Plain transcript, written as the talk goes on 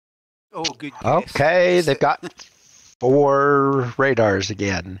Oh, good guess. Okay, they've got 4 radars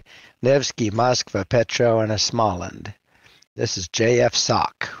again. Nevsky, Moskva, Petro, and a Smolensk. This is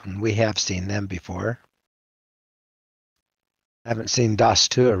JFSOC, and we have seen them before. Haven't seen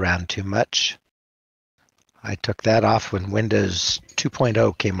DOS2 around too much. I took that off when Windows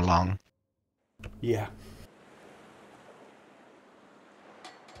 2.0 came along. Yeah.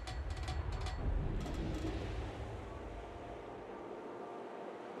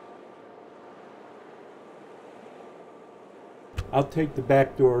 I'll take the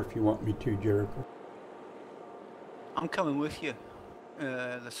back door if you want me to, Jericho. I'm coming with you.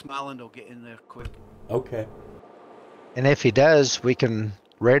 The Smaland will get in there quick. Okay. And if he does, we can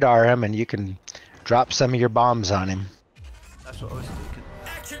radar him and you can drop some of your bombs on him. That's what I was thinking.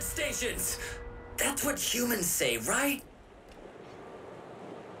 Action stations! That's what humans say, right?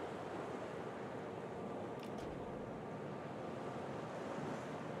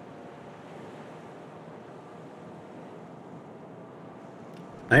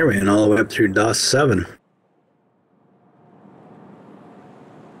 I ran all the way up through DOS 7.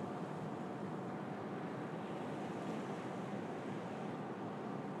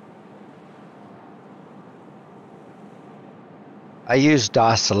 I used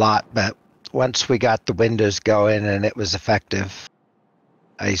DOS a lot, but once we got the Windows going and it was effective,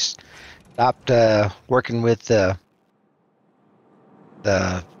 I stopped working with the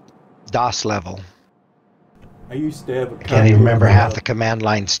DOS level. I used to have a copy. Can't even remember of, half the command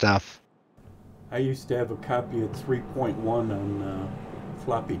line stuff. I used to have a copy of 3.1 on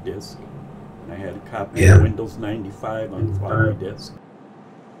floppy disk. And I had a copy of Windows 95 on floppy disk.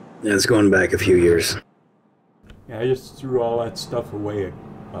 Yeah, it's going back a few years. Yeah, I just threw all that stuff away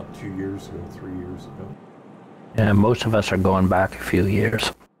about 2 years ago, 3 years ago. Yeah, most of us are going back a few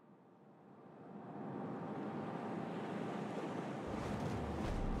years.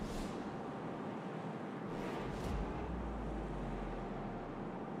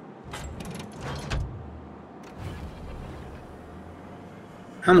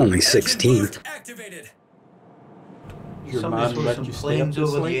 I'm only 16. Activated. Your Somebody mom throw let some you stay up planes this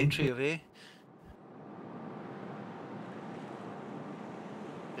over the late? entry of A.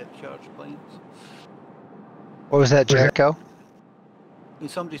 Depth charge planes. What was that, Jericho? Can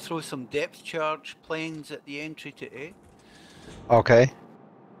somebody throw some depth charge planes at the entry to A? Okay.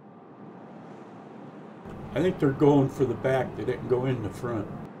 I think they're going for the back. They didn't go in the front.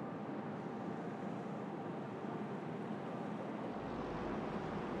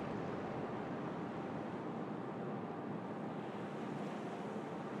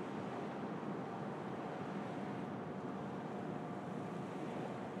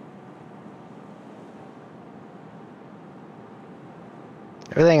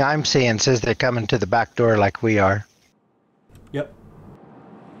 Everything I'm seeing says they're coming to the back door like we are. Yep.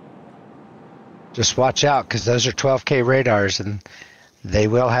 Just watch out, because those are 12K radars, and they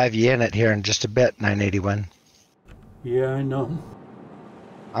will have you in it here in just a bit, 981. Yeah, I know.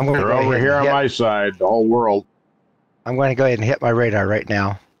 I'm going to They're go over ahead here and on hit, my side, the whole world. I'm going to go ahead and hit my radar right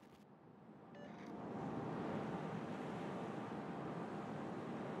now.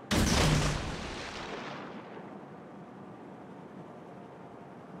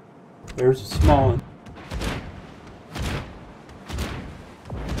 There's a small one.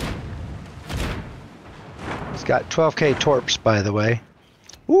 He's got 12K torps, by the way.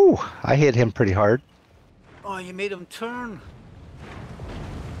 Ooh, I hit him pretty hard. Oh, you made him turn.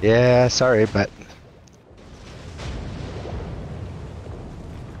 Yeah, sorry, but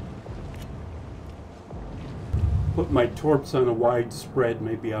Put my torps on a wide spread.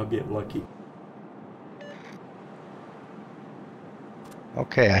 Maybe I'll get lucky.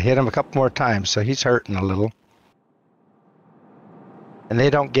 okay, I hit him a couple more times, so he's hurting a little. And they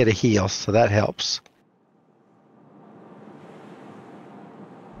don't get a heal, so that helps.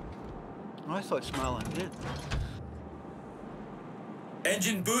 Oh, I thought Smaland did.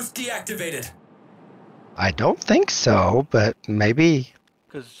 Engine boost deactivated. I don't think so, but maybe.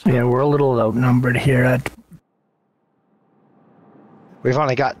 Yeah, we're a little outnumbered here. We've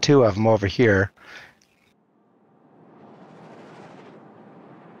only got 2 of them over here.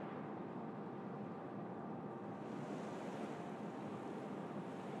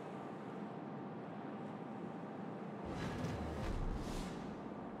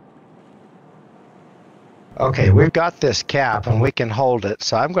 Okay, we've got this cap and we can hold it,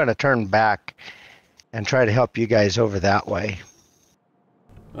 so I'm going to turn back and try to help you guys over that way.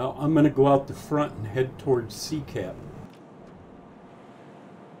 Well, I'm going to go out the front and head towards C-cap.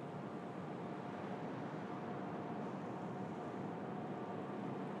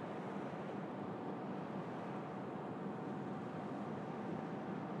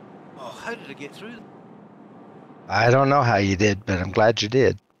 Oh, how did I get through? I don't know how you did, but I'm glad you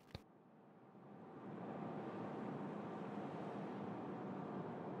did.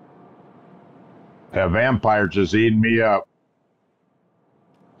 That vampire just eating me up.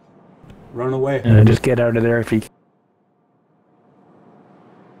 Run away. Just get out of there if you.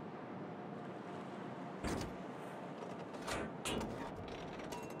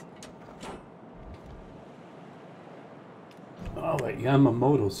 Oh, that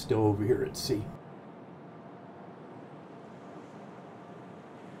Yamamoto's still over here at sea.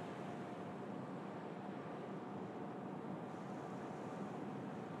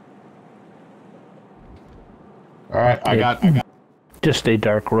 All right, I got. Just stay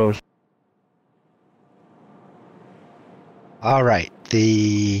dark, Rose. All right,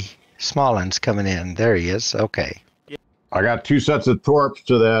 the Smolland's coming in. There he is. Okay. I got 2 sets of torps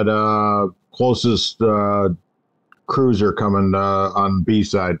to that closest cruiser coming on B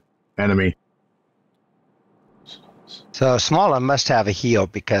side. Enemy. So Smolland must have a heal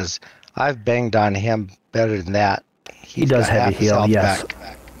because I've banged on him better than that. He does got have a half his heal, health yes.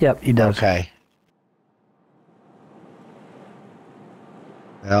 back. Yep, he does. Okay.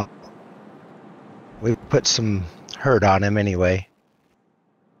 Well, we put some hurt on him anyway.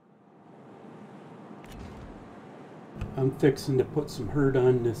 I'm fixing to put some hurt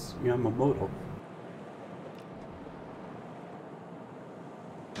on this Yamamoto.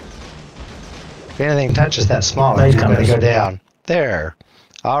 If anything touches that Smolland, he's going to go down. There.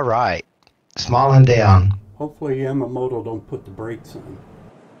 All right. Smolland down. Hopefully Yamamoto don't put the brakes on.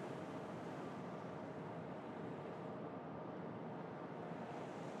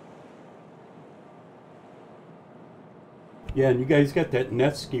 Yeah, and you guys got that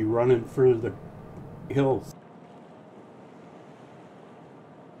Nevsky running through the hills.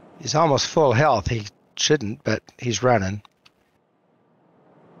 He's almost full health. He shouldn't, but he's running.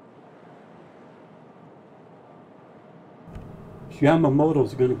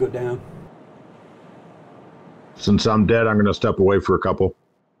 Yamamoto's going to go down. Since I'm dead, I'm going to step away for a couple.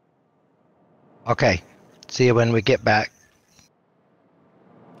 Okay. See you when we get back.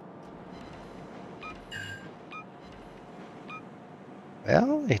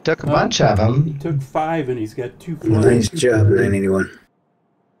 Well, he took a bunch of them. He took 5 and he's got 2 flying. Nice job, 981.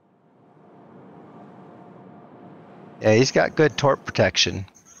 Yeah, he's got good torp protection.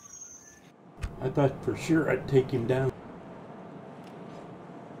 I thought for sure I'd take him down.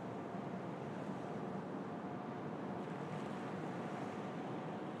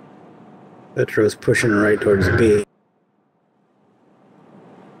 Petro's pushing right towards B.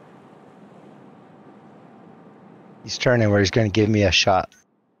 He's turning where he's going to give me a shot.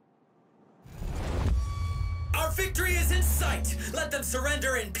 Our victory is in sight. Let them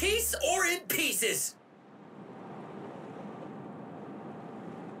surrender in peace or in pieces.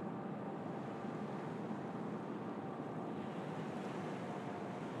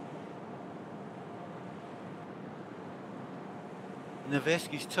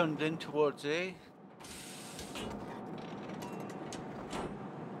 Nevesky's turned in towards A.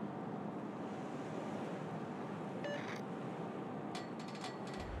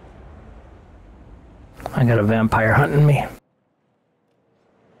 I got a vampire hunting me.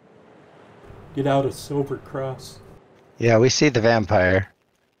 Get out of Silver Cross. Yeah, we see the vampire.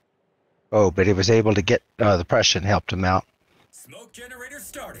 Oh, but he was able to get... the Prussian helped him out. Smoke generator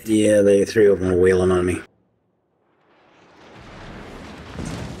started. Yeah, they 3 of them were wheeling on me.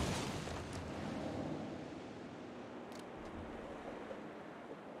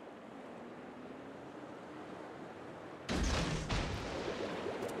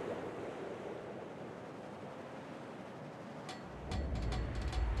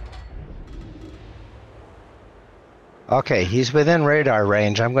 Okay, he's within radar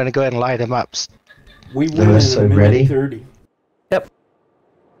range. I'm going to go ahead and light him up. We win Lewis, in a minute ready? 30. Yep.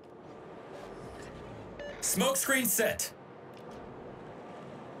 Smoke screen set.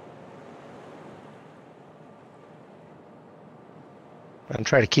 I'm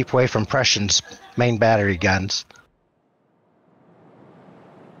trying to keep away from Prussian's main battery guns.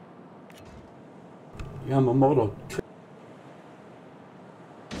 Yamamoto.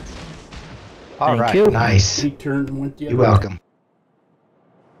 All Thank right, you. nice. He turned and went the You're other way. welcome.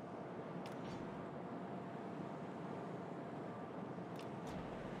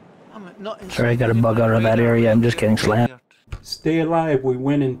 I'm not Sorry, I got to bug out of that area. I'm just getting slammed. Stay alive. We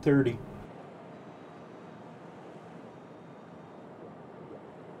win in 30.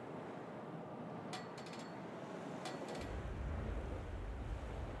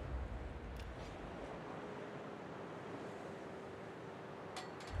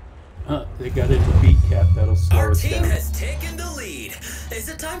 They got into beat cap. That'll slow Our us team down. has taken the lead. Is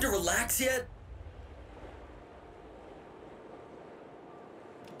it time to relax yet?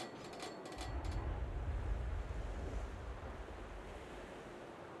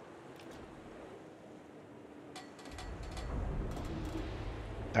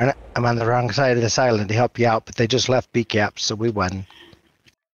 Darn it, I'm on the wrong side of this island to help you out, but they just left B cap, so we won.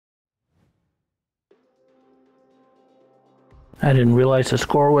 I didn't realize the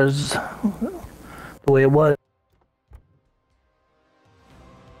score was the way it was.